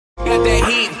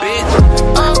bringing heat, bitch.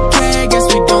 Okay, guess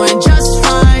we doing just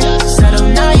fine. Said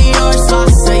I'm not yours, so I'll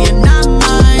say you're not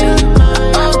mine.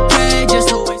 Okay,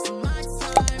 just a waste of my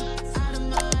time. Out of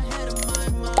my head, of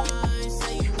my mind.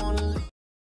 Say you wanna leave.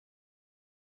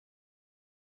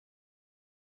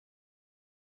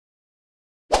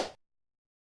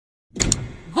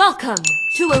 Welcome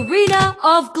to Arena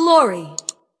of Glory.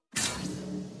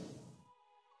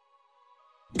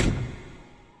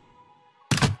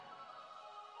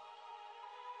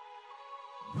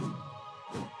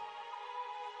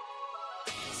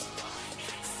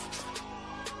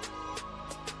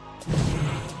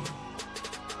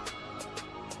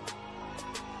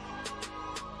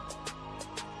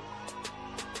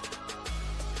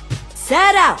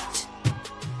 Set out!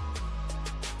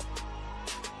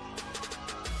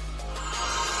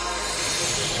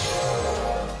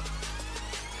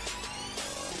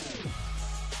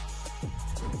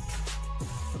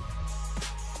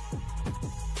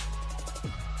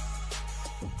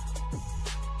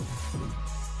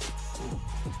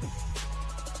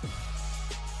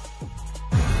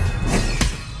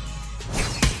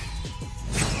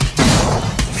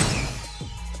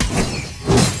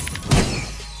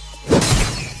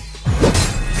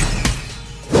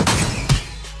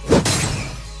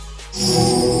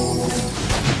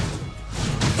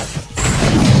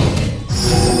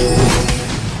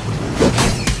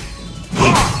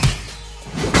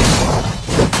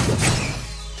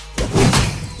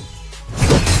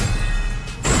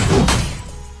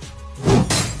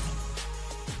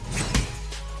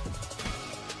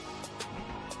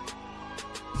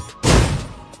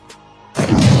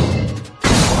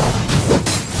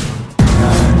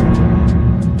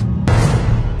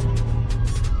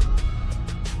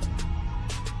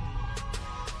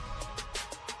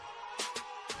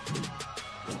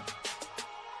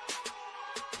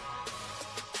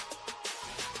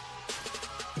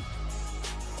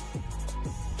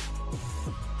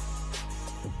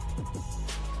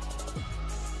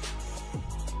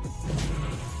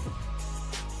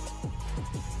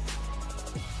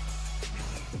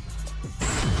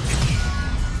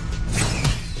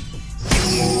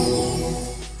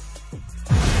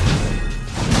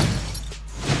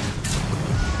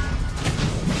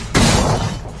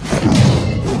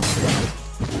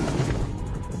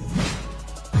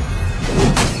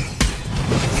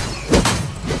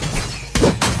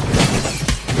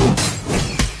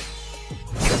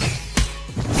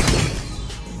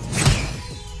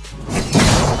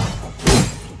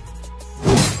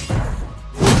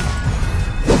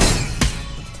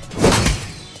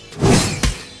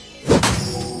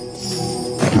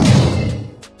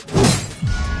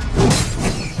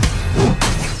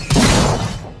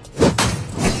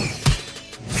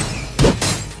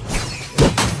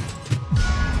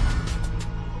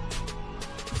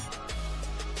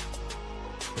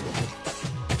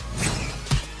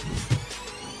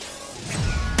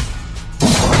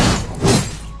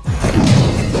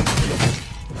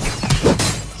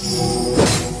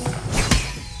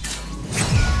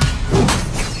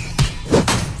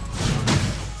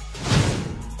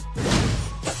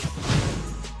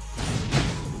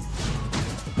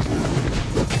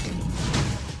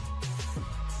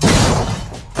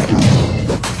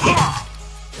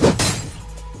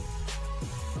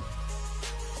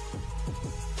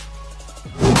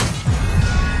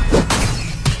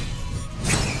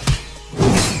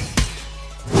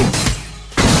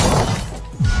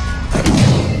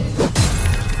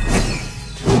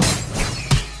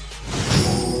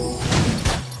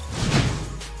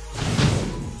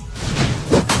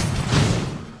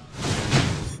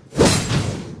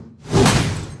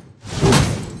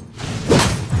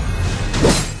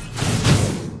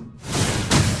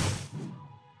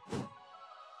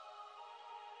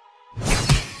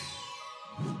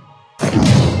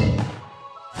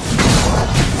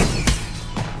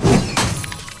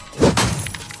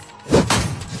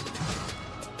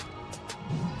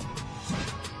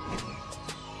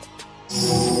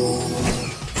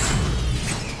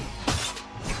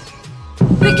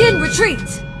 Begin retreat!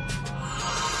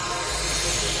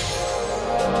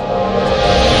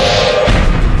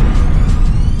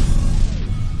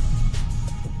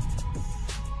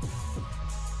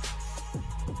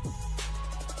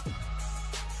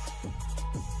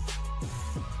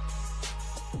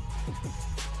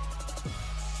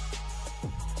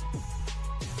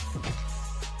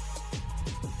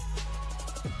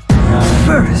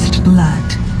 First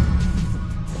blood.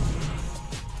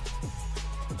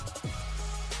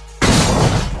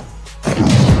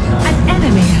 An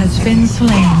enemy has been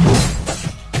slain.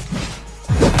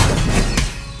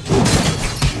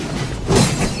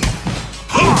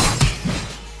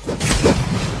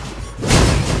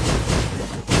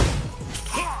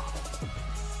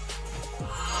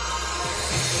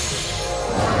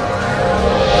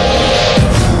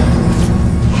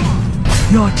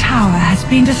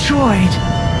 been destroyed.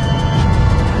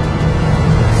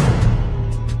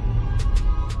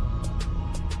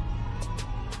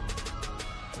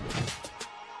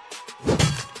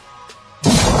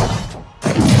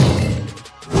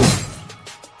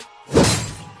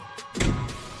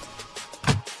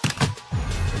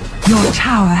 Your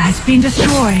tower has been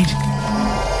destroyed.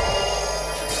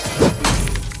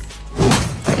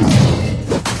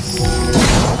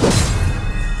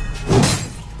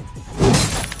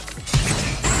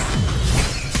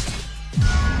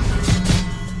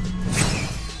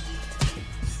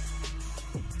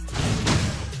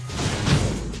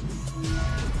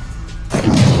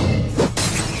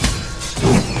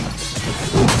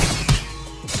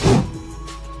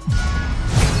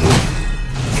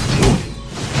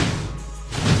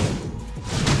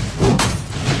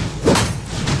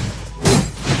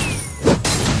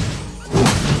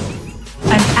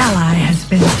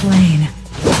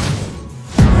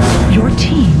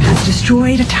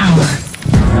 Destroyed a tower.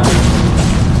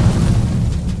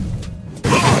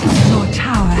 Your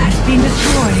tower has been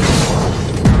destroyed.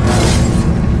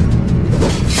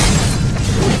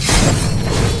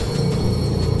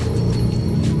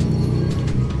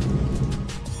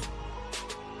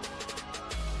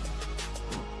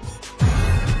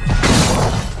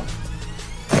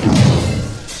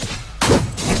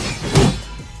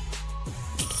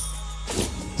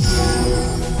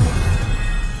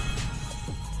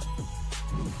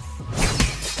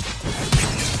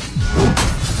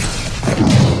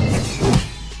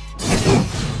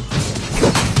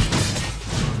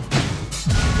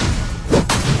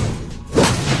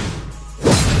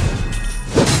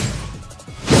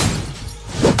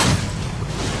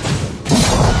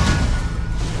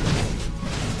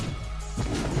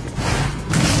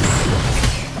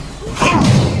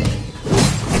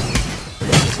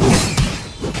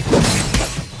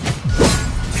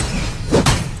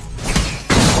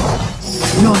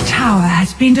 Your tower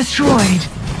has been destroyed.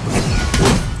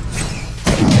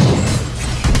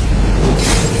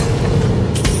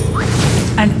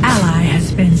 An ally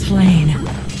has been slain.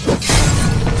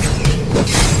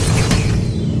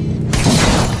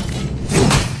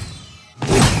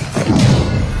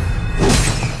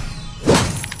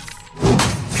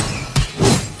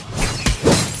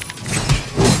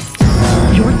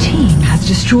 Your team has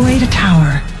destroyed a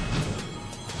tower.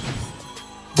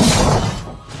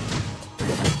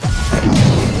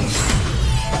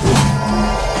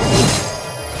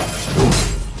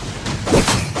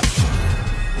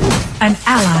 An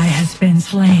ally has been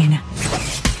slain.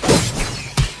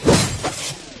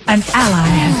 An ally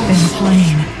has been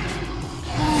slain.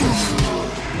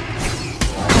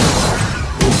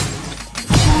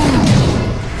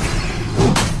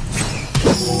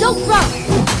 Don't run!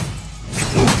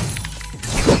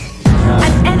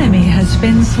 An enemy has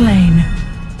been slain.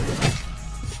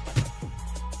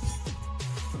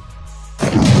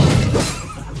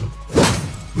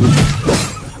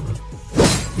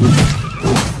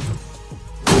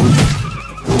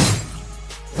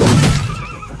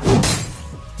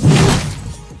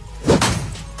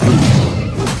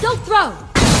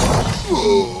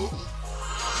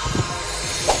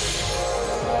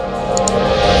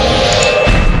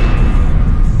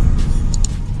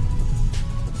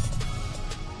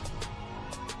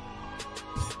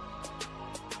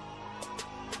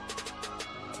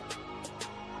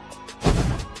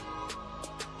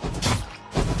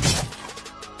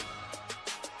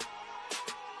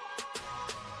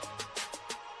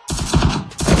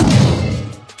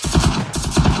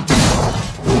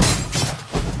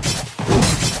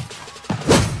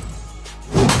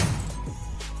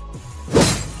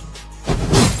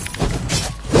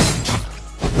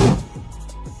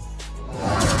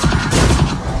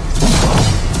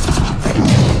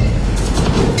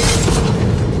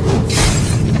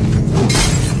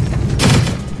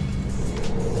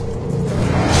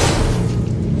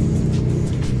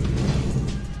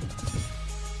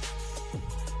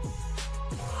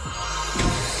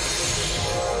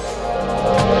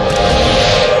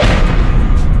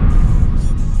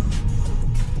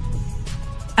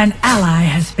 An ally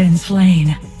has been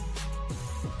slain.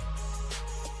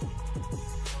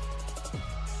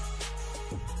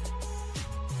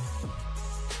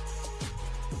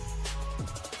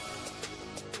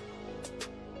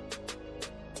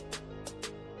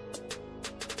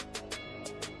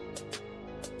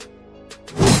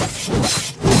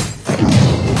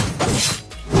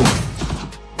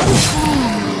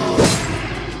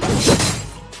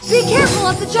 Be careful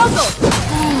of the jungle!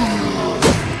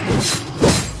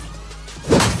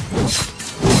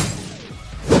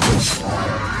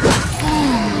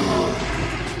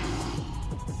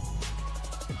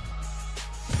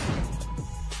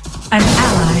 An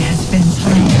ally has been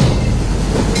slain.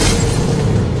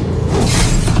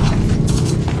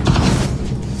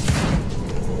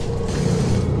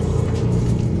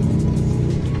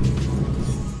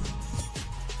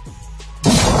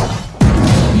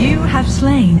 You have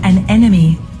slain an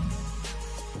enemy.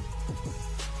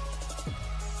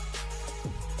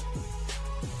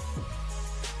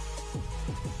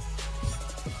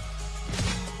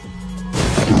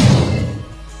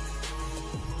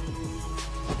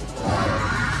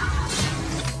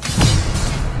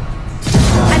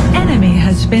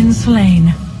 Has been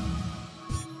slain.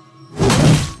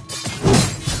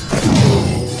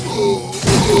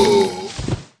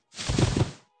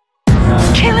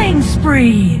 Killing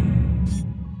spree.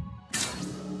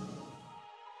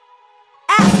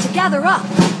 Act to gather up.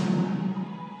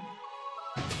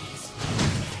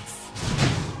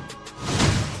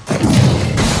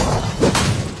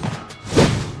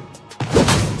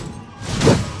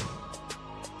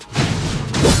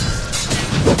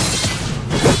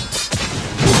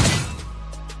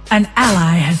 An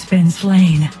ally has been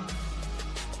slain.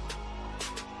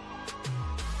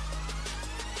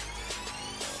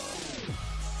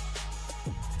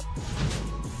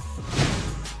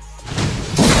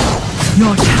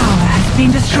 Your tower has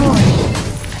been destroyed.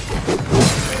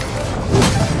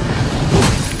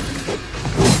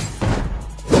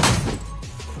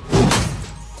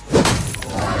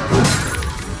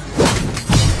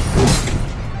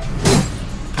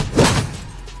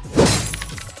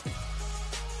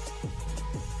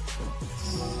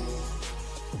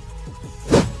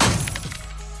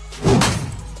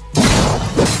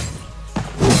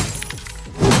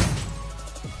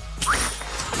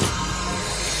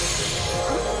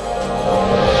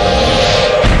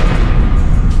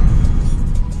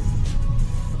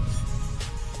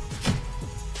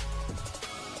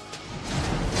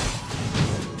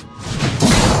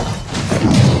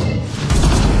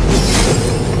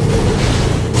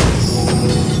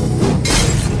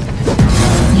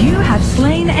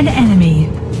 An enemy.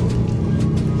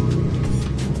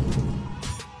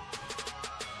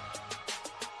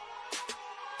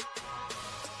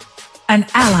 An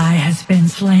ally has been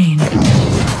slain.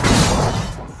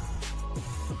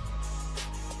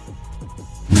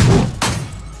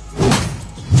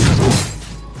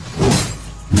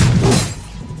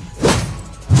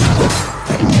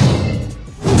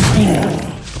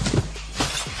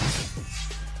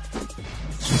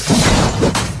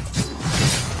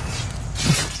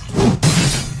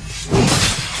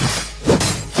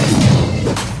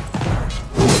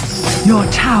 Your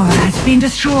tower has been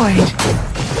destroyed.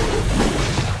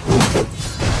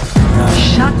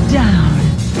 Shut down.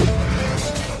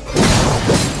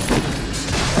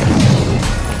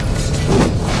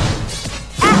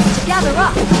 Act to gather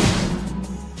up.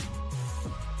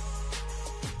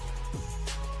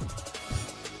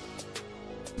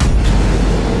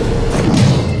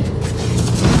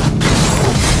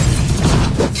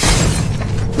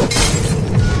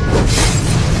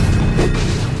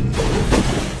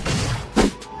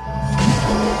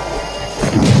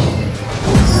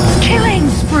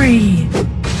 Spree.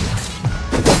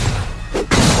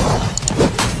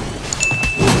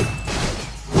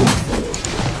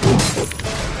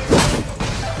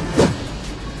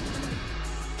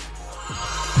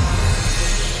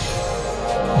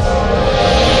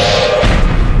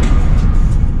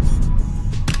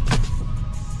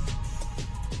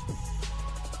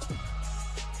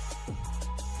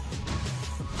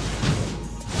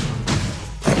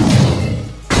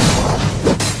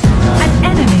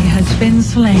 Been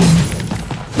slain.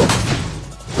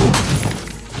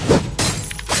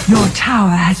 Your tower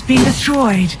has been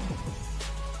destroyed.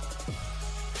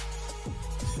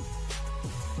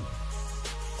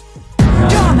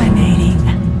 Dominating.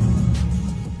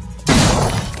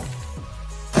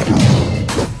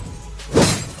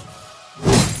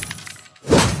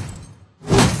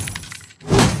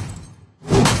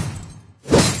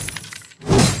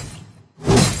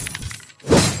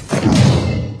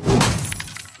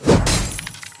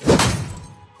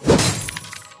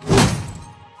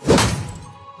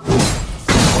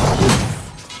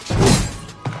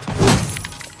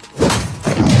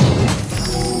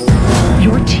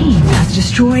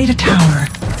 Destroyed a tower.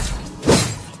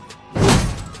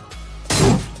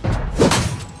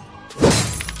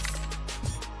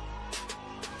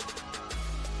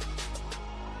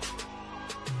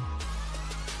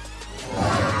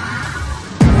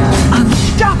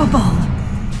 Unstoppable!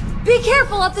 Be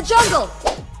careful of the jungle!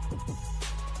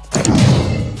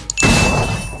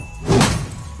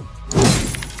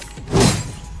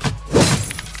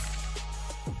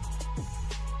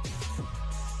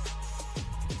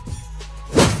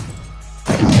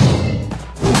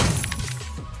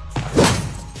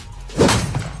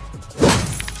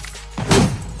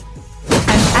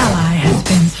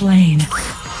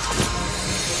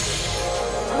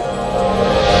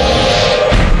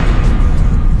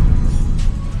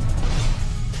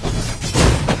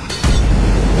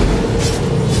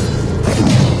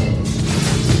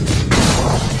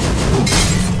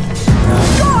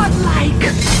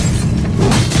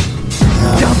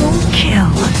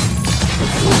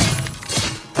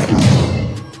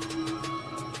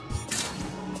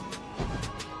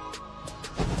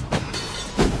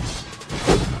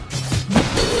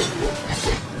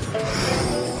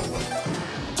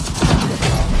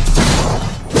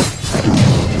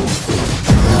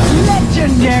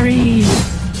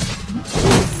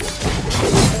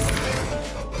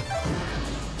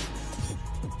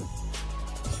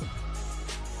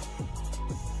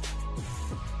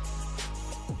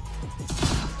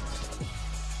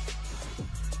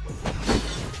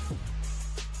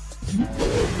 Gather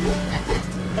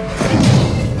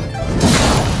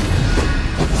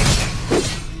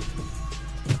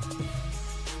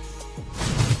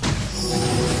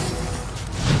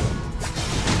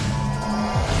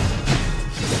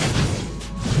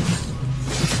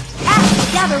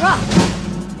up!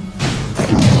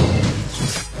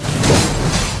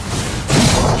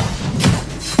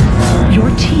 Your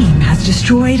team has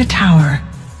destroyed a tower.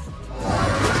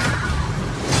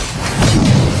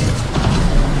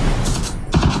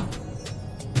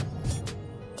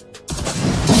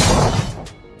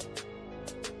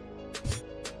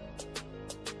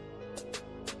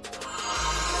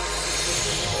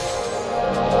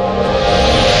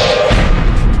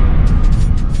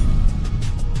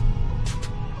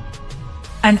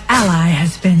 An ally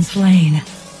has been slain.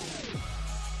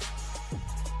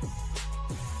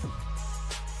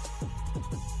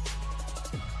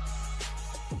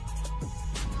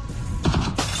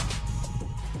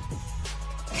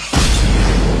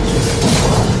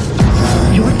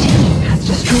 Your team has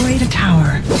destroyed a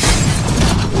tower.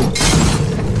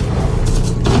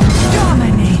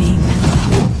 Dominating.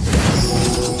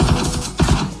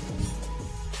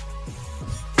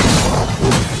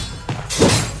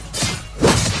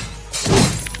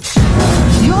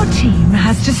 Your team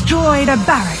has destroyed a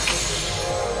barrack.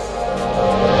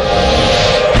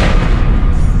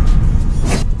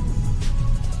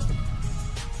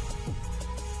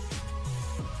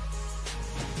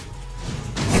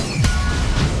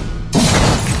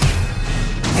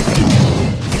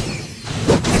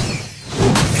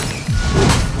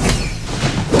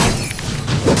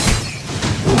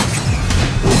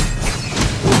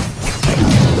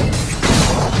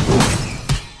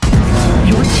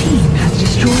 Your team has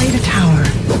destroyed a tower.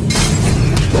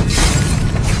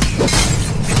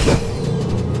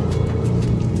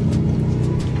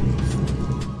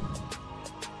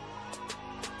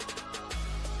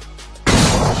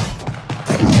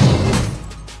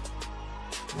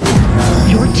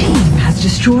 Your team has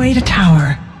destroyed a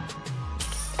tower.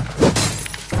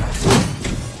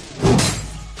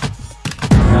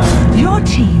 Your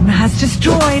team has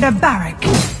destroyed a barrack.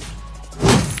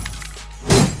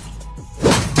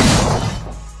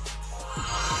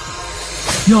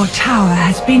 Your tower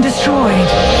has been destroyed.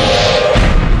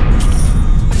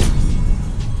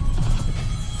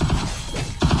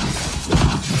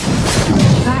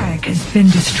 Your barrack has been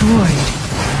destroyed.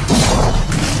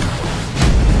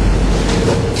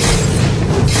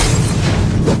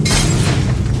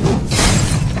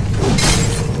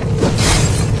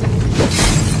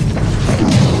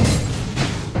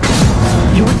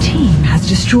 Your team has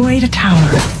destroyed a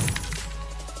tower.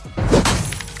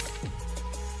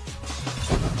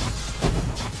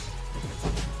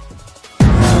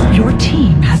 Your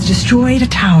team has destroyed a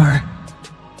tower.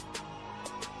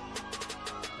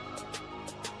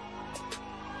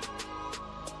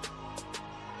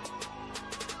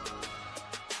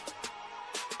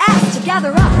 Act to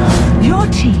gather up! Your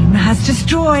team has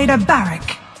destroyed a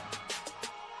barrack.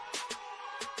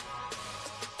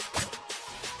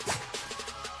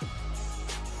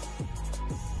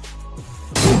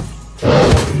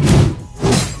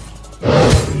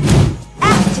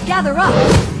 Act to gather up!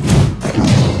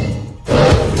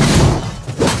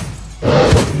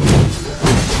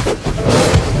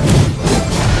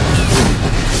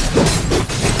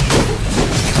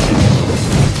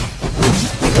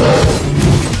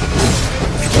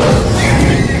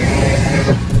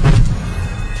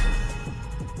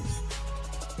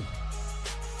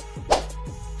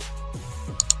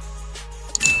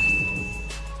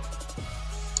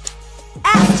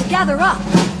 Act to gather up!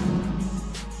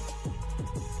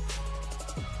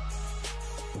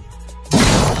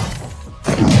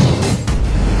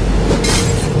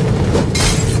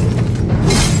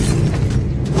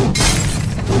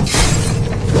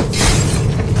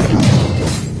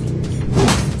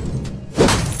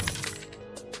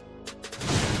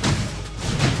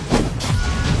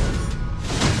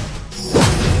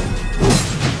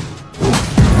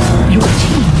 Your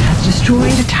team has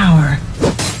destroyed a tower.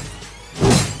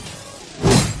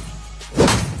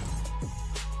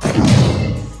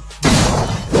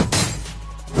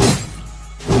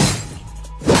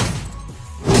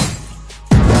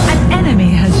 An enemy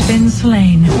has been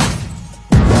slain.